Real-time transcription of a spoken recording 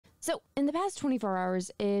So in the past 24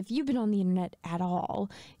 hours, if you've been on the internet at all,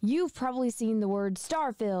 you've probably seen the word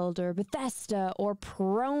Starfield or Bethesda or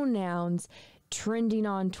pronouns trending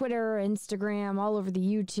on Twitter, Instagram, all over the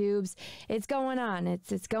YouTubes. It's going on.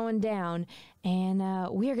 It's going down. And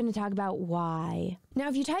we are going to talk about why. Now,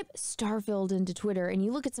 if you type Starfield into Twitter and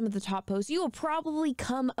you look at some of the top posts, you will probably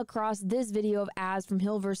come across this video of Az from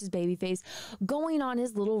Hill vs. Babyface going on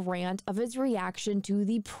his little rant of his reaction to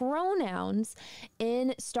the pronouns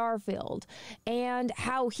in Starfield and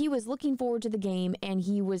how he was looking forward to the game and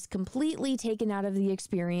he was completely taken out of the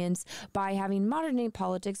experience by having modern day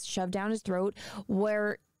politics shoved down his throat,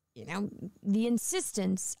 where the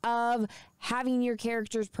insistence of having your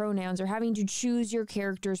character's pronouns or having to choose your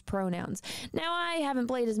character's pronouns. Now, I haven't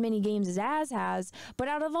played as many games as Az has, but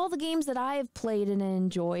out of all the games that I have played and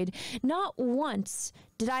enjoyed, not once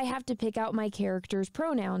did I have to pick out my character's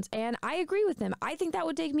pronouns. And I agree with him. I think that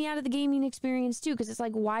would take me out of the gaming experience too, because it's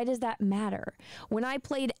like, why does that matter? When I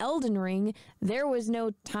played Elden Ring, there was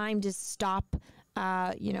no time to stop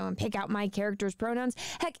and pick out my character's pronouns.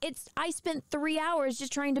 Heck, I spent 3 hours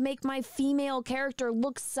just trying to make my female character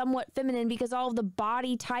look somewhat feminine because all of the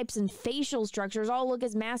body types and facial structures all look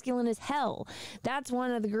as masculine as hell. That's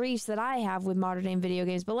one of the griefs that I have with modern day video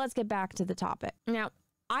games, but let's get back to the topic. Now,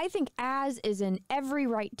 I think Az is in every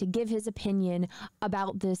right to give his opinion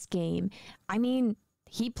about this game. I mean,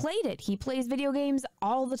 he played it. He plays video games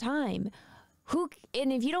all the time.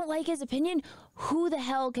 And if you don't like his opinion, who the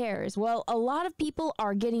hell cares? Well, a lot of people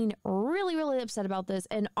are getting really, really upset about this,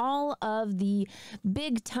 and all of the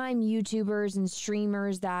big time YouTubers and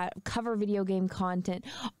streamers that cover video game content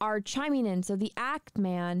are chiming in. So the Act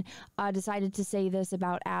Man decided to say this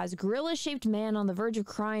about Az: gorilla-shaped man on the verge of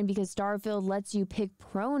crying because Starfield lets you pick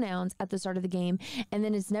pronouns at the start of the game, and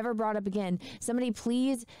then it's never brought up again. Somebody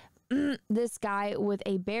please this guy with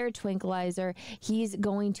a bear tranquilizer. He's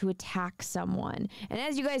going to attack someone. And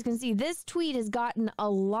as you guys can see, this tweet has gotten a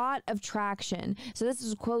lot of traction. So this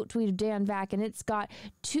is a quote tweet of Dan Vack, and it's got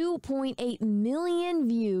 2.8 million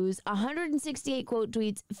views, 168 quote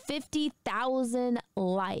tweets, 50,000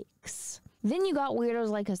 likes. Then you got weirdos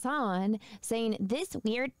like Hassan saying, this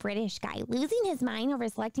weird British guy losing his mind over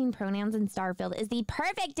selecting pronouns in Starfield is the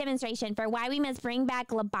perfect demonstration for why we must bring back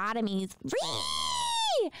lobotomies.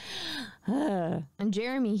 And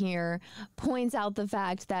Jeremy here points out the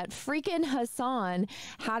fact that freaking Hassan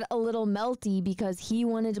had a little melty because he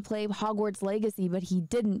wanted to play Hogwarts Legacy, but he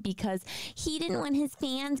didn't because he didn't want his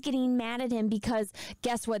fans getting mad at him, because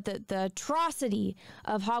guess what? The atrocity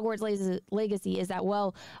of Hogwarts Legacy is that,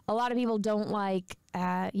 well, a lot of people don't like,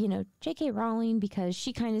 J.K. Rowling, because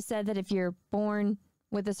she kind of said that if you're born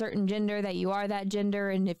with a certain gender, that you are that gender,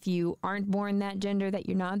 and if you aren't born that gender, that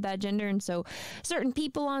you're not that gender. And so certain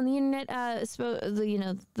people on the internet,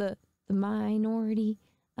 the minority,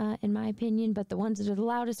 in my opinion, but the ones that are the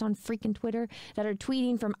loudest on freaking Twitter, that are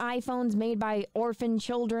tweeting from iPhones made by orphan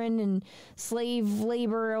children and slave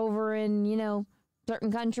labor over in,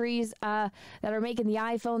 certain countries that are making the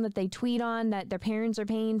iPhone that they tweet on, that their parents are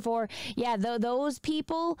paying for. Yeah, those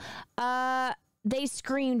people, they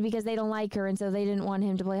screamed because they don't like her, and so they didn't want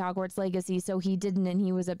him to play Hogwarts Legacy, so he didn't, and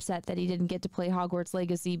he was upset that he didn't get to play Hogwarts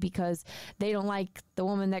Legacy because they don't like the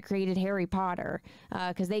woman that created Harry Potter,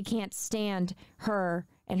 because they can't stand her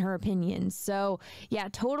and her opinions. So yeah,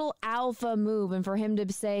 total alpha move. And for him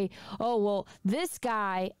to say, oh, well, this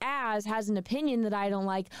guy Az has an opinion that I don't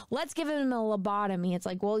like, let's give him a lobotomy. It's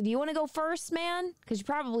like, well, do you want to go first, man? Because you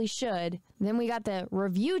probably should. Then we got the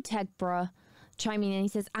review tech bruh chiming in. He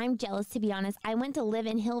says, I'm jealous, to be honest. I want to live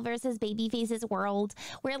in Hill versus Babyface's world,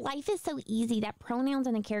 where life is so easy that pronouns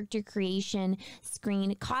on a character creation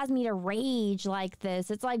screen cause me to rage like this.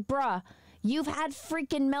 It's like, bruh, you've had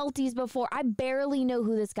freaking melties before. I barely know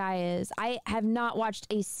who this guy is. I have not watched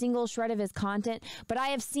a single shred of his content, but I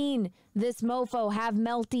have seen this mofo have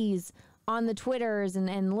melties on the Twitters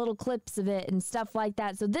and little clips of it and stuff like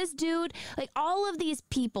that. So this dude, like all of these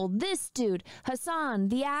people, this dude, Hassan,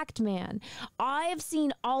 the Act Man, I have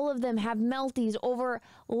seen all of them have melties over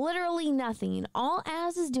literally nothing. All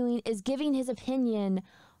Az is doing is giving his opinion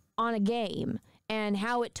on a game and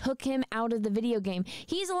how it took him out of the video game.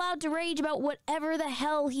 He's allowed to rage about whatever the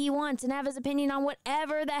hell he wants and have his opinion on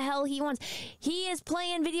whatever the hell he wants. He is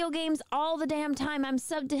playing video games all the damn time. I'm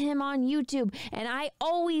subbed to him on YouTube, and I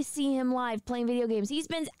always see him live playing video games. He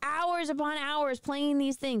spends hours upon hours playing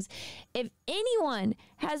these things. If anyone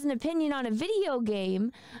has an opinion on a video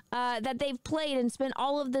game that they've played and spent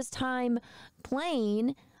all of this time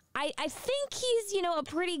playing, I think he's, a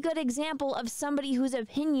pretty good example of somebody whose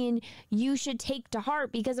opinion you should take to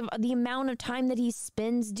heart because of the amount of time that he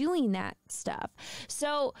spends doing that stuff.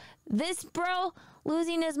 So This bro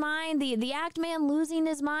losing his mind, the act man losing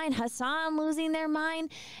his mind, Hassan losing their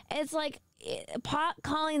mind. It's like pot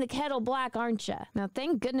calling the kettle black, aren't you? Now,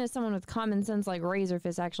 thank goodness someone with common sense like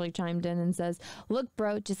Razorfist actually chimed in and says, look,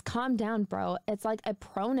 bro, just calm down, bro. It's like a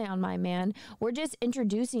pronoun, my man. We're just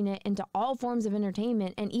introducing it into all forms of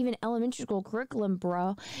entertainment and even elementary school curriculum,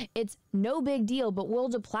 bro. It's no big deal, but we'll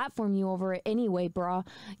deplatform you over it anyway, bro.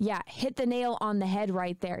 Yeah, hit the nail on the head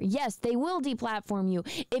right there. Yes, they will deplatform you.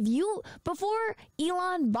 If you, before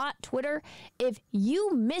Elon bought Twitter, if you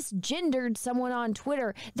misgendered someone on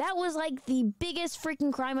Twitter, that was like the biggest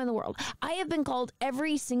freaking crime in the world. I have been called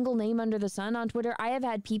every single name under the sun on Twitter. I have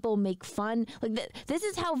had people make fun. Like, this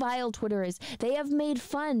is how vile Twitter is. They have made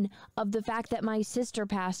fun of the fact that my sister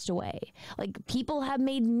passed away. Like, people have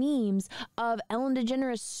made memes of Ellen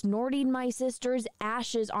DeGeneres snorting my sister's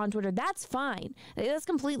ashes on Twitter. That's fine. That's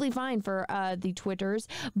completely fine for the Twitters.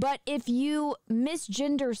 But if you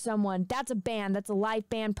misgender someone, that's a ban. That's a life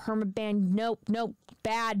ban, perma ban. Nope.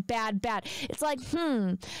 Bad. It's like,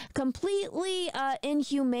 completely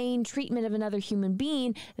inhumane treatment of another human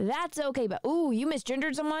being. That's okay. But, ooh, you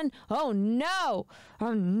misgendered someone? Oh, no.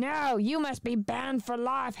 You must be banned for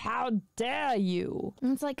life. How dare you?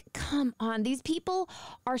 And it's like, come on. These people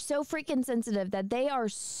are so freaking sensitive that they are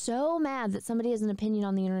so mad that somebody has an opinion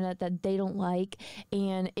on the internet that they don't like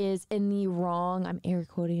and is in the wrong. I'm air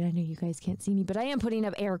quoting. I know you guys can't see me, but I am putting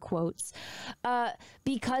up air quotes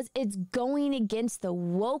because it's going against the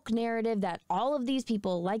woke narrative that all of these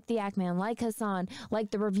people, like the Ackman, like Hassan, like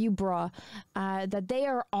the review bra, that they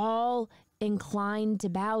are all inclined to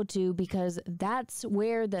bow to because that's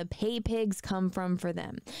where the pay pigs come from for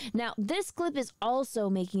them. Now, this clip is also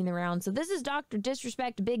making the round. So this is Dr.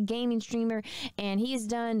 Disrespect, a big gaming streamer, and he's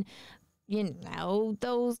done, you know,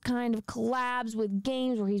 those kind of collabs with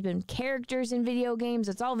games where he's been characters in video games.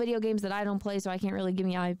 It's all video games that I don't play, so I can't really give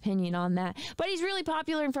me my opinion on that. But he's really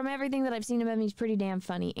popular, and from everything that I've seen of him, he's pretty damn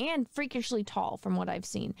funny and freakishly tall from what I've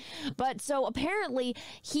seen. But so apparently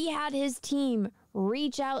he had his team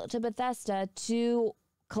reach out to Bethesda to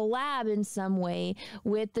collab in some way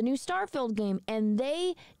with the new Starfield game, and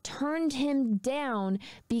they turned him down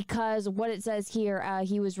because what it says here,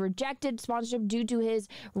 he was rejected sponsorship due to his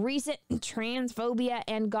recent transphobia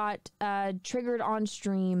and got triggered on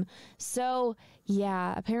stream. So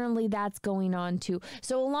yeah, apparently that's going on too.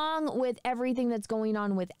 So along with everything that's going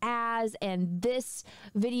on with Az and this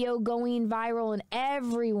video going viral and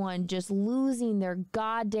everyone just losing their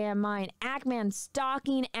goddamn mind, Ackman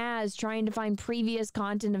stalking Az, trying to find previous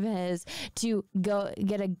content of his to go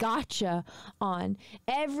get a gotcha on.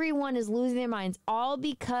 Everyone is losing their minds, all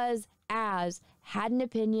because Az had an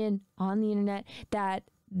opinion on the internet that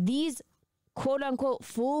these quote-unquote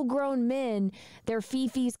full-grown men, their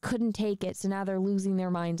fifis couldn't take it, so now they're losing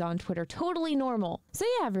their minds on Twitter. Totally normal. So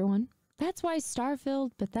yeah, everyone, that's why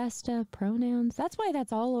Starfield, Bethesda, Pronouns, that's why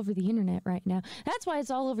that's all over the internet right now. That's why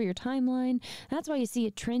it's all over your timeline. That's why you see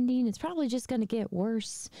it trending. It's probably just going to get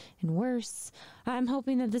worse and worse. I'm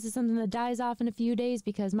hoping that this is something that dies off in a few days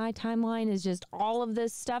because my timeline is just all of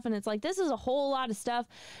this stuff, and it's like, this is a whole lot of stuff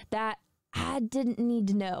that I didn't need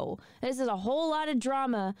to know. This is a whole lot of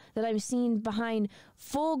drama that I'm seeing behind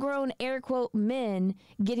full-grown air quote men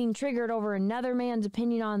getting triggered over another man's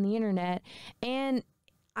opinion on the internet. And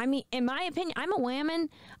I mean, in my opinion, I'm a whammon.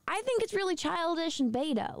 I think it's really childish and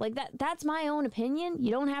beta. Like that's my own opinion.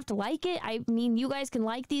 You don't have to like it. I mean, you guys can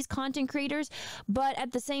like these content creators, but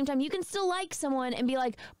at the same time, you can still like someone and be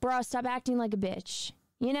like, bro, stop acting like a bitch.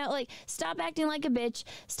 You know, like, stop acting like a bitch,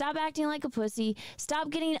 stop acting like a pussy,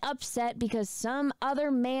 stop getting upset because some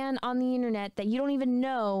other man on the internet that you don't even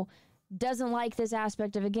know doesn't like this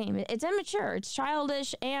aspect of a game. It's immature, it's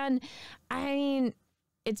childish, and I mean,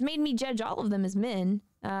 it's made me judge all of them as men.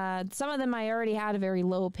 Some of them I already had a very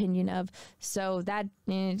low opinion of, so that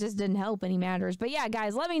it just didn't help any matters. But yeah,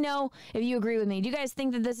 guys, let me know if you agree with me. Do you guys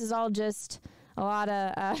think that this is all just a lot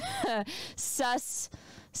of sus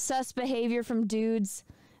behavior from dudes?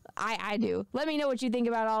 I do. Let me know what you think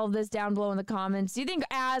about all of this down below in the comments. Do you think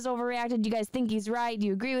Az overreacted? Do you guys think he's right? Do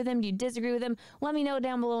you agree with him? Do you disagree with him? Let me know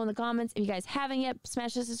down below in the comments. If you guys haven't yet,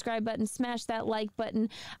 smash the subscribe button, smash that like button.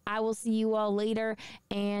 I will see you all later.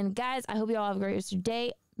 And guys, I hope you all have a great rest of your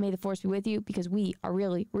day. May the force be with you because we are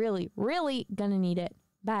really, really, really gonna need it.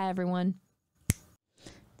 Bye, everyone.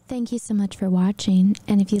 Thank you so much for watching,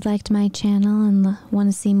 and if you liked my channel and want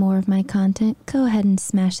to see more of my content, go ahead and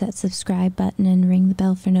smash that subscribe button and ring the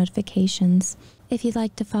bell for notifications. If you'd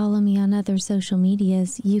like to follow me on other social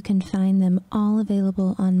medias, you can find them all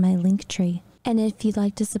available on my Linktree. And if you'd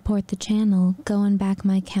like to support the channel, go and back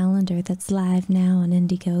my calendar that's live now on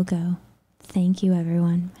Indiegogo. Thank you,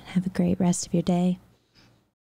 everyone, and have a great rest of your day.